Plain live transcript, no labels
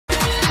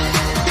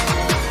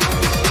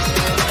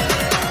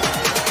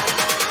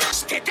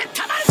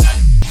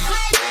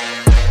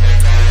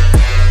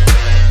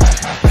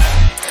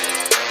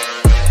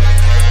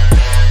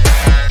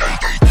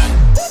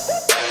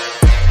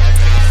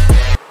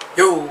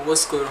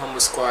what's good, Humble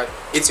Squad?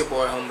 It's your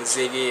boy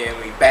HumbleZiggy,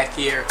 and we back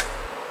here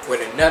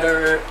with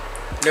another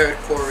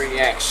nerdcore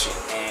reaction.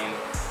 And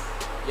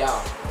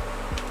y'all,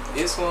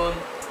 this one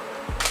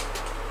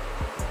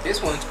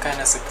kind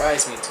of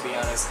surprised me, to be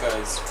honest.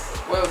 Cause,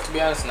 well, to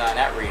be honest,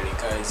 not really.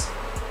 Cause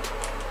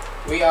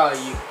we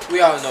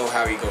all know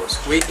how he goes.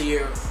 We're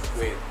here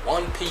with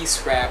One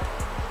Piece rap,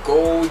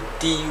 Gold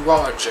D.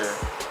 Roger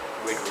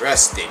with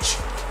Rustage.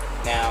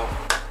 Now,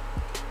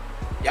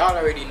 y'all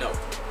already know.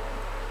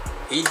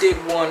 He did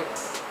one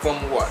from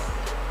what,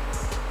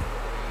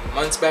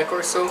 months back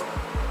or so,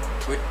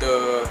 with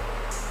the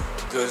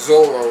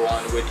Zoro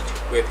one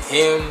with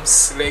him,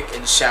 Slick,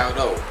 and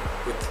Shadow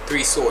with the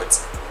 3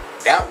 swords.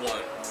 That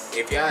one,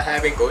 if y'all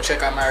haven't, go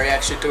check out my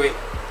reaction to it.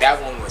 That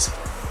one was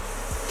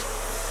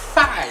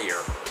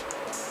fire,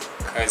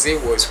 cause it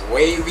was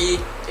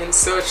wavy and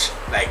such.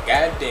 Like,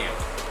 goddamn,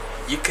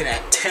 you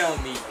cannot tell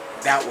me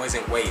that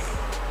wasn't wavy.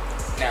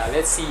 Now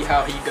let's see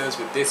how he does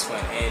with this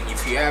one. And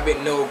if you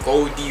haven't know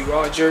Gold D.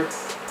 Roger,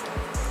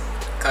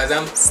 cause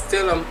I'm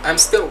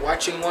still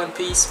watching One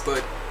Piece,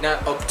 but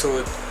not up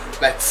to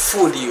like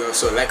fully or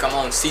so. Like I'm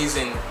on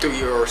season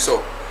 3 or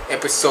so,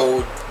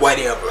 episode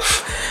whatever.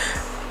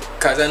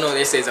 Cause I know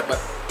this is,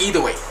 but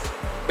either way,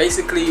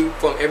 basically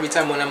from every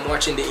time when I'm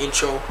watching the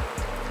intro,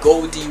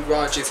 Gold D.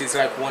 Rogers is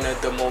like one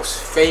of the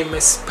most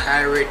famous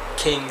pirate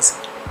kings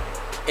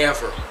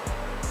ever.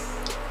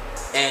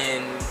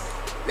 And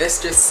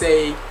let's just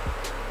say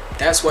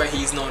that's why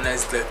he's known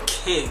as the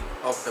king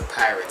of the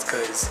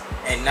pirates.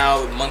 And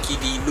now Monkey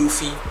D.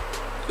 Luffy,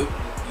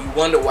 you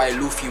wonder why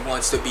Luffy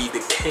wants to be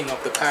the king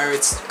of the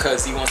pirates,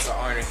 because he wants to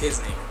honor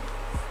his name.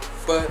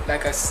 But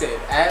like I said,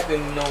 I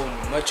haven't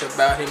known much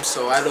about him,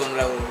 so I don't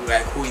know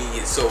like who he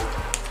is. So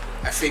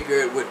I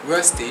figured with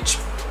Rustage,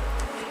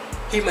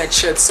 he might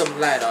shed some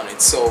light on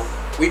it. So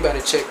we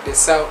better check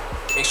this out.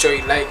 Make sure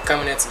you like,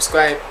 comment, and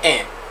subscribe.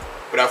 And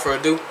without further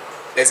ado,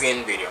 let's get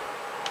in the video.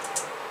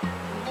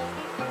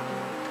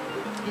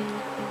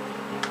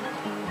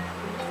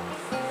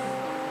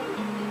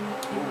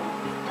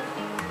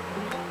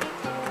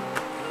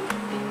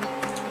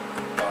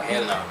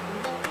 Hell no.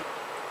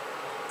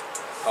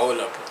 Hold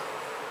up.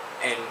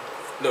 And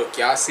look,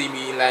 y'all see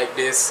me like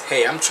this.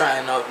 Hey, I'm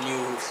trying out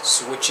new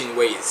switching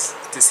ways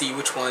to see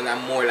which one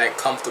I'm more like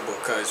comfortable.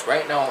 Cause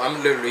right now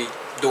I'm literally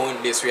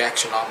doing this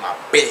reaction on my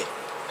bed.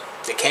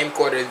 The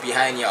camcorder is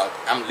behind y'all.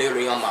 I'm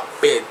literally on my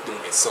bed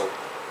doing this. So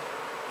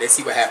let's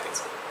see what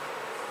happens.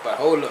 But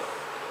hold up.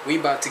 We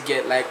about to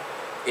get like,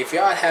 if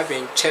y'all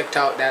haven't checked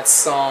out that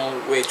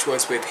song which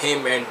was with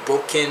him and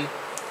Broken,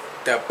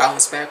 the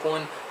bounce back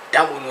one.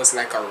 That one was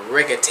like a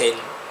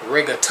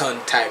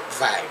reggaeton type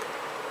vibe.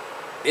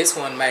 This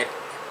one might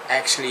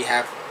actually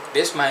have,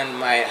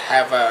 might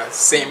have a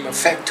same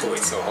effect to it.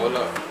 So hold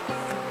up.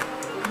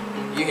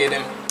 You hear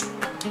them?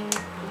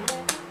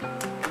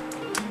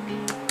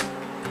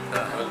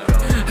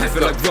 I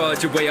feel like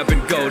Roger, way up in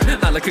gold.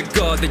 I like a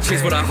god, they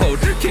chase what I hold.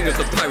 King of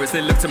the pirates,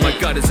 they look to my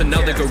guidance, and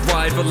now they go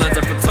ride for lands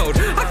I've foretold.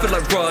 I feel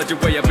like Roger,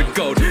 way up in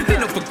gold. They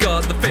don't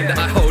forget the fame that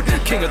I hold.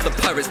 King of the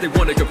pirates, they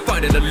wanna go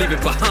find it and leave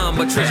it behind,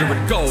 my treasure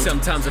of gold.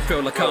 Sometimes I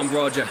feel like I'm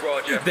Roger.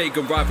 They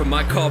go ride for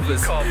my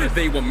coffers.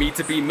 They want me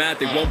to be mad,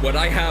 they want what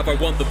I have, I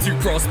want them to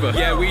prosper.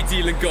 Yeah, we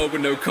deal in gold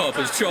with no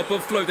coppers. Chopper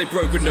flow, they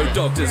broke with no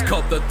doctors.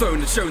 Cop the throne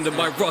and shown them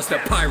my roster.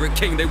 Pirate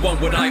king, they want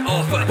what I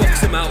offer.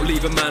 Box him out,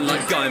 leave a man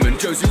like Diamond.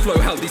 Josie flow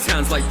held these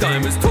hands like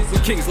diamonds. Talk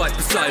with kings like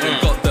Poseidon.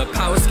 Got the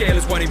power scale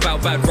is whining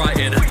about bad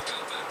writing.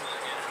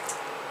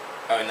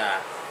 Oh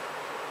nah,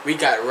 we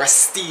got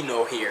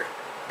Rustino here.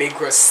 Big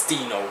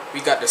Rustino.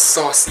 We got the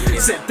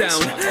sauciness. Sit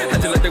down,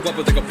 acting like they want,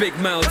 but they got big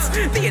mouths.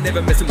 They ain't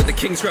never messing with the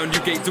kings round.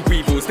 You gave the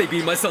weevils. They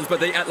be my sons, but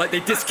they act like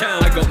they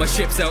discount. I got my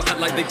ships out, act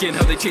like they gin.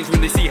 How they change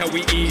when they see how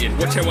we eatin'.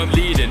 Watch how I'm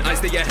leading. I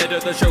stay ahead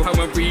of the show, how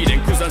I'm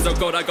reading. Cruisans of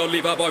God, I gon'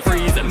 leave out by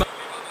freezing.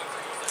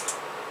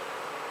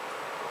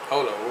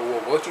 Hold on,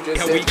 what you just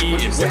how said? We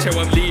eating, watch how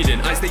I'm leading.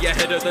 I stay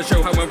ahead of the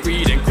show, how I'm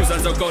reading.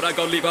 Cruisans of God, I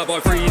gon' leave out by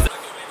freezing.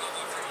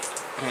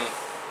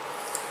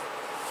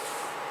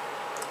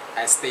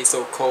 I stay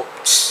so cold.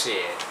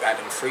 Shit, got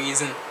them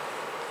freezing.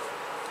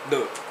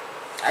 Look,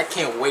 I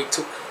can't wait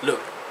to look.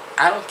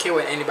 I don't care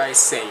what anybody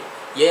say.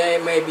 Yeah,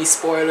 it may be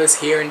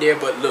spoilers here and there,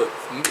 but look,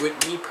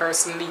 with me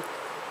personally,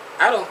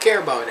 I don't care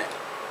about that.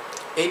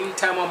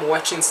 Anytime I'm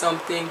watching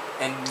something,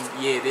 and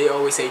yeah, they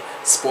always say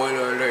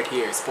spoiler alert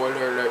here,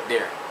 spoiler alert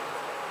there.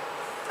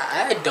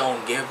 I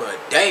don't give a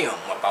damn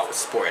about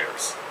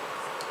spoilers.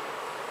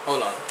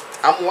 Hold on,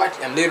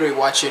 I'm literally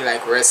watching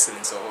like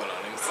wrestling. So hold on,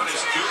 let me see. What is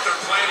Gunther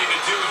planning to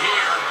do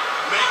here?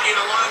 Making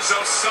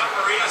Alonzo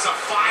suffer. He has a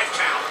 5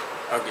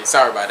 count. Okay,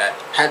 sorry about that.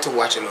 Had to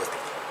watch a little thing.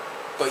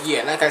 But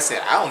yeah, like I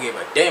said, I don't give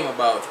a damn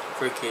about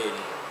freaking,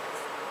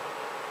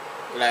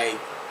 like,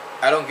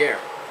 I don't care.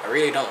 I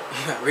really don't.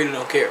 I really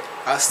don't care.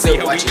 I'll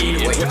still watch it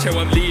either way. Watch how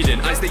I'm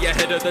leading. I stay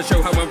ahead of the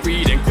show, how I'm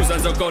reading.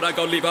 Croissants of God, I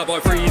go leave out by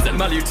freezing.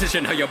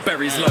 Malnutrition, how your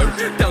berries low.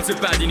 Down so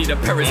bad, you need a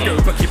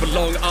periscope. I keep a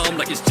long arm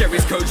like it's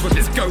Jerry's coach. With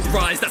this goat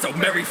rise, that's how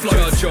Mary flows.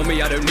 Judge on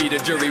me, I don't need a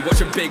jury.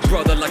 Watching Big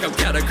Brother like I'm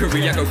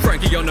category. I go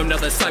Frankie on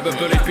another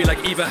cyberbully. Be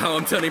like Eva, how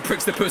I'm turning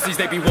pricks to pussies.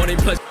 They be wanting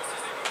pleasure.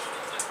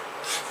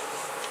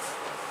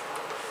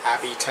 I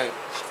be turning.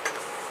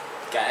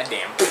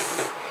 Goddamn.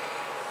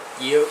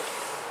 Yep.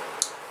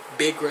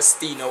 Big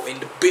Rustino in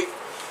the big.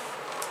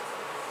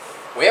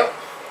 Well,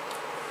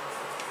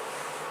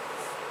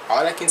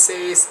 all I can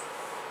say is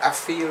I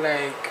feel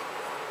like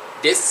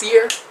this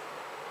year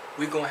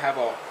we're gonna have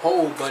a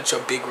whole bunch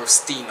of Big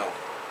Rustino.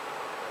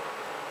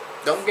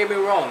 Don't get me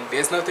wrong,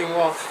 there's nothing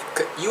wrong.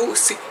 You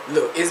see,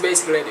 look, it's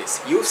basically like this.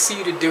 You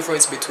see the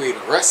difference between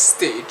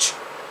Rustage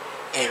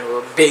and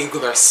Big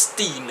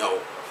Rustino.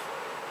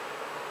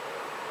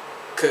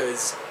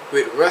 Cause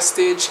with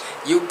Rustage,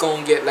 you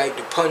gonna get like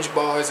the punch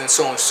bars and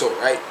so and so,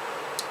 right?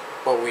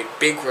 But with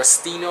Big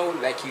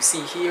Rustino, like you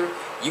see here,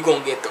 you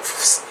gonna get the.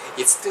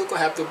 It's still gonna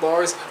have the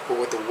bars, but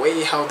with the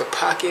way how the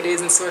pocket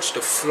is and such,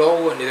 the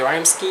flow and the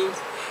rhyme schemes,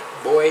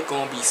 boy, it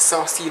gonna be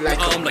saucy like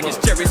a like it's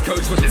Jerry's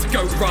coach with his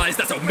goat rise.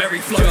 That's how Mary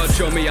flows.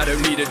 Judge on me, I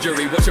don't need a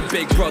jury. Watching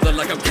Big Brother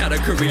like I'm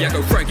category. I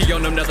go Frankie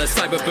on another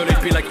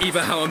cyberbully. Be like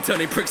Eva, how I'm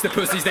turning pricks to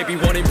pussies. They be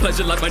wanting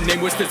pleasure like my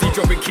name was Dizzy.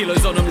 Dropping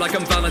kilos on them like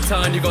I'm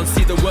Valentine. You gonna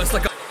see the worst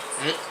like I'm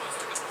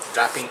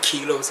dropping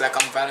kilos like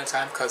I'm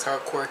Valentine, cause her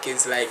quirk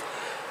is like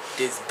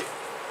this.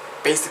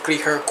 Basically,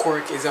 her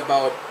quirk is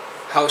about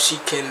how she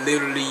can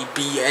literally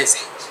be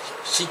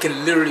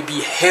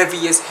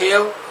heavy as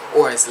hell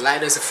or as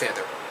light as a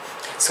feather.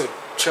 So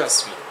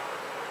trust me.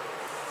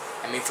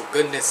 I mean, for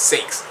goodness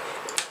sakes,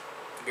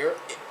 girl,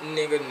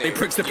 nigga. They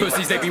pricks the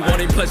pussies, they be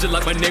wanting pleasure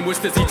like my name was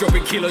Dizzy.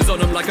 Dropping kilos on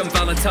them like I'm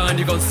Valentine.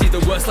 You gon' see the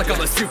worst like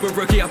I'm a super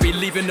rookie. I'll be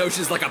leaving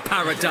oceans like a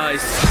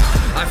paradise.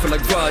 I feel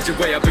like Raj,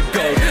 way up in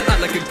gold.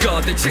 Act like a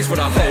god, they chase what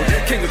I hold.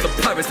 King of the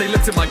pirates, they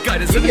look to my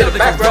guidance. And now they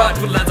can ride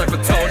for lands I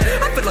foretold.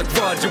 I feel like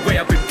Raj, way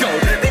up in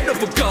gold. They know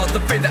for God the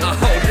fate that I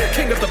hold.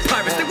 King of the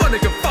pirates, they wanna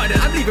go find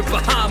it. I'm leaving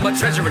behind my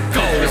treasure and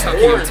gold. That's how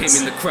you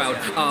team in the crowd.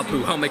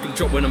 Apu, I'll make them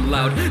drop when I'm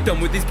loud. Done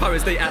with these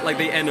pirates, they act like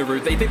they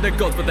Eneru. They think they're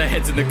gods, but their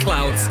heads in the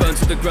clouds. Burn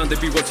to the ground, they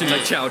be watching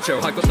like Chow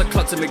Chow. I got the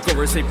cut to make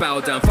Goris, they bow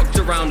down. Fucked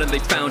around and they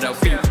found out.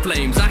 Feet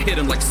flames, I hit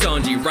them like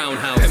Sanji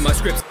Roundhouse. And my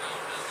scripts.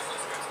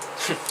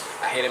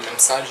 I hit him in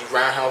Sanji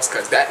Roundhouse,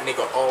 cause that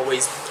nigga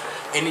always,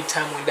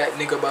 anytime when that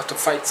nigga about to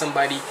fight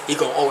somebody, he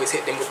gonna always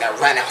hit them with that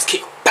roundhouse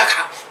kick. Back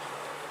out.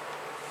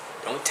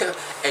 Don't tell.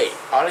 Hey,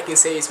 all I can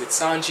say is with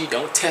Sanji,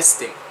 don't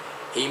test him.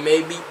 He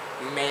may be,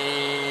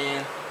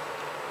 man.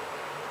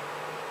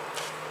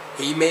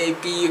 He may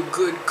be a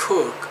good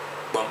cook,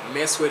 but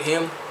mess with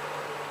him,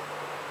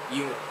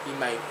 he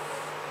might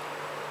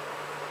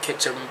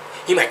catch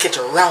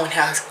a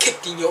roundhouse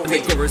kick in your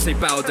face.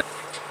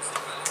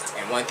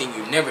 And one thing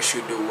you never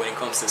should do when it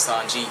comes to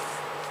Sanji,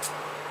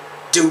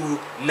 do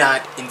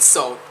not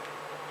insult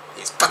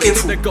his fucking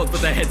food. They're gods,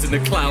 but their heads in the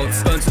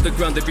clouds. Burn to the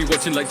ground, they be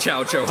watching like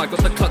Chow Chow. I got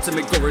the cut to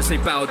make Goris, they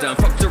bow down.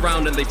 Fucked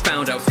around and they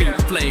found out. Feet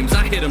flames,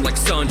 I hit them like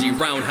Sanji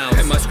Roundhouse.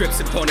 And my scripts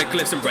in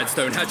poneglyphs and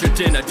redstone. Had your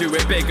din, I do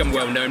it big, I'm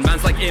well known.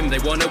 Man's like him, they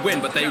wanna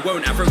win, but they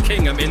won't. Afro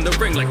King, I'm in the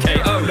ring like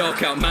KO.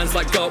 Knockout, man's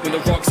like God when the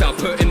rock's out.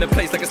 Put in the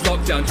place like it's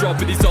lockdown.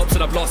 Dropping these ops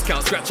and I've lost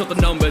count. Scratch out the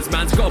numbers,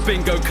 man's got a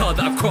bingo card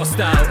that I've crossed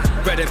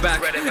out. Read it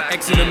back,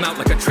 Xing them out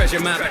like a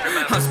treasure map.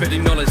 I'm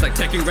spitting knowledge like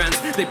taking rants.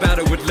 They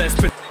battle with less.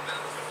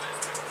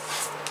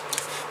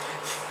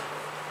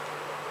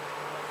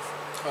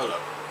 Hold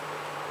up.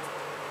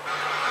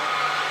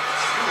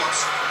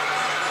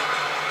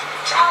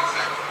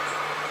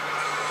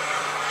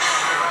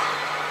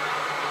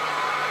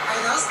 Are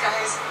those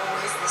guys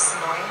always this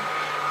annoying?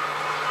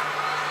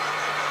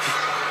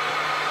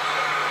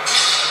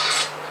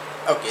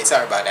 Okay,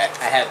 sorry about that.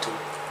 I had to.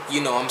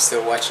 You know, I'm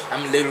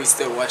literally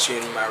still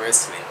watching my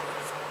wrestling.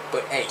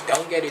 But hey,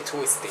 don't get it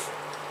twisted.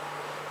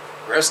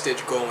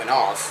 Rustage going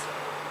off.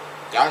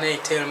 Y'all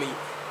ain't telling me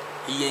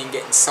he ain't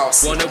getting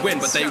saucy. Wanna win,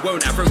 but they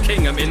won't. Afro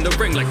King, I'm in the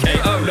ring like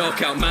KO.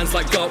 Knockout, man's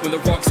like God when the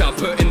rock's out.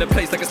 Put in the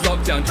place like it's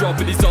lockdown.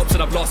 Dropping these ops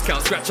and I've lost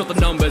count. Scratch out the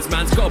numbers,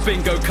 man's got a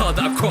bingo card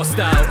that I've crossed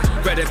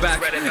out. Read it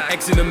back,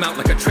 Xing them out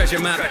like a treasure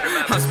map.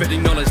 I'm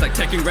spitting knowledge like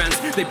taking rants.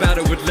 They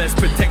battle with less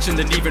protection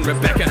than even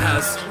Rebecca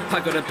has. I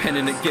got a pen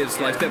and it gives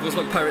life. Devils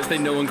like pirates, they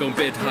know I'm gon'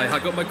 bid high. I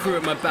got my crew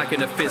at my back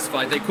in a fist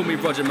fight. They call me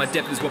Roger, my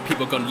depth is what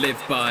people gon'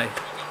 live by.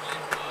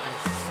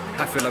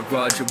 I feel like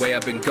Raj, way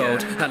up in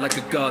gold. Act like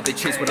a god, they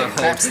chase what I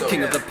hold.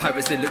 King of the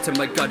pirates, they look to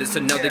my guidance,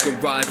 and now they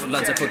can ride for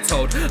lands I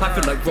foretold. I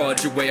feel like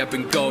Raj, way up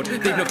in gold.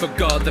 They know for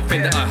God the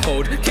fame that I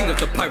hold. King of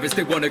the pirates,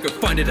 they wanna go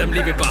find it. I'm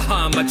leaving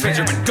behind my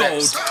treasure in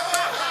gold.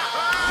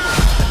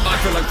 I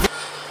feel like.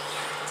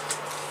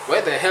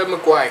 Where the hell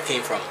McGuire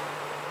came from?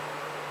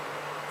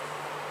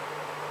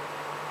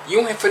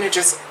 You ain't finna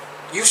just.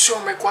 You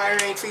sure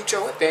McGuire ain't feature?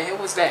 What the hell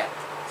was that?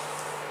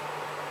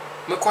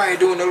 McGuire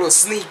doing a little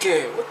sneak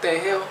in. What the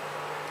hell?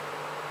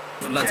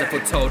 Lands I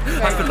foretold.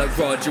 I feel like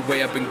Roger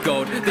way up in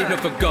gold. They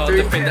never forgot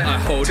the thing that I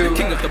hold.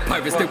 King of the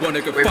pirates, they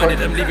wanna go find it.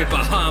 I'm leaving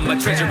behind my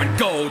treasure in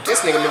gold.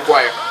 This nigga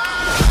McGuire.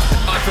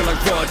 I feel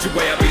like Roger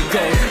way up in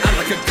gold. I'm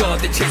like a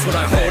god, they chase what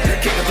I hold.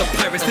 King of the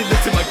pirates, they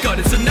look to my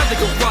god, and so now they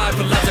go ride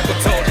for lands I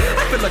foretold.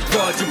 I feel like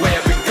Roger way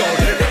up in gold.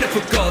 They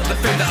never forgot the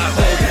thing that I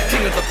hold.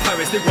 King of the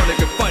pirates, they wanna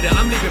go find it.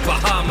 I'm leaving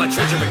behind my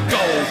treasure in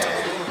gold.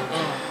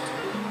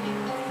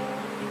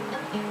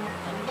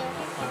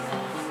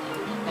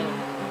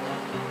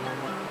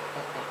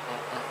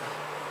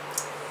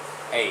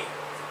 Hey,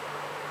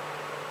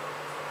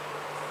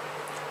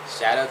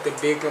 shout out to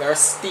Big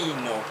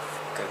RUSTINO,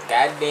 cause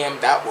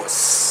goddamn that was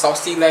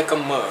saucy like a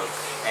mug.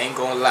 I ain't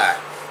gonna lie.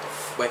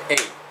 But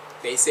hey,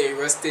 they say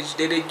Rustage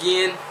did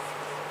again.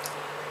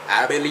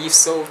 I believe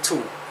so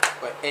too.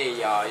 But hey,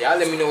 y'all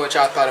let me know what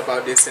y'all thought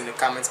about this in the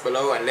comments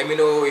below, and let me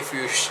know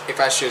if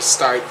I should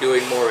start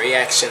doing more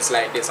reactions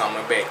like this on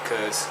my bet.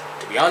 Cause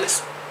to be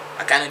honest,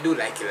 I kind of do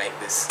like it like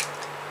this.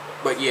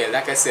 But yeah,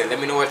 like I said, let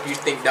me know what you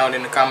think down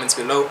in the comments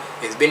below.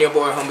 It's been your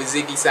boy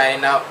HumbleZiggy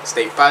signing out.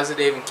 Stay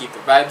positive and keep the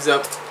vibes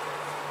up.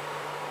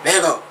 There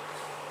you go.